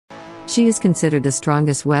She is considered the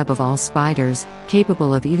strongest web of all spiders,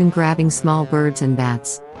 capable of even grabbing small birds and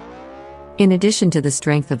bats. In addition to the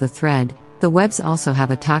strength of the thread, the webs also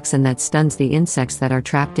have a toxin that stuns the insects that are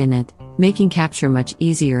trapped in it, making capture much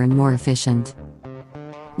easier and more efficient.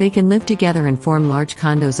 They can live together and form large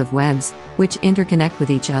condos of webs, which interconnect with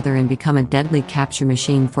each other and become a deadly capture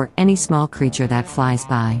machine for any small creature that flies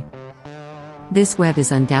by. This web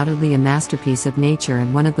is undoubtedly a masterpiece of nature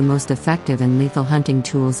and one of the most effective and lethal hunting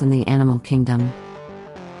tools in the animal kingdom.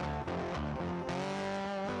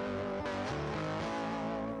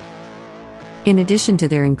 In addition to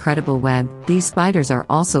their incredible web, these spiders are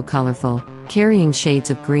also colorful, carrying shades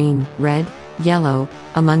of green, red, yellow,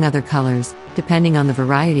 among other colors, depending on the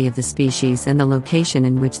variety of the species and the location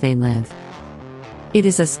in which they live. It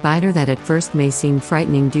is a spider that at first may seem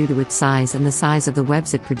frightening due to its size and the size of the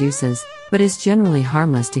webs it produces, but is generally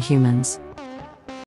harmless to humans.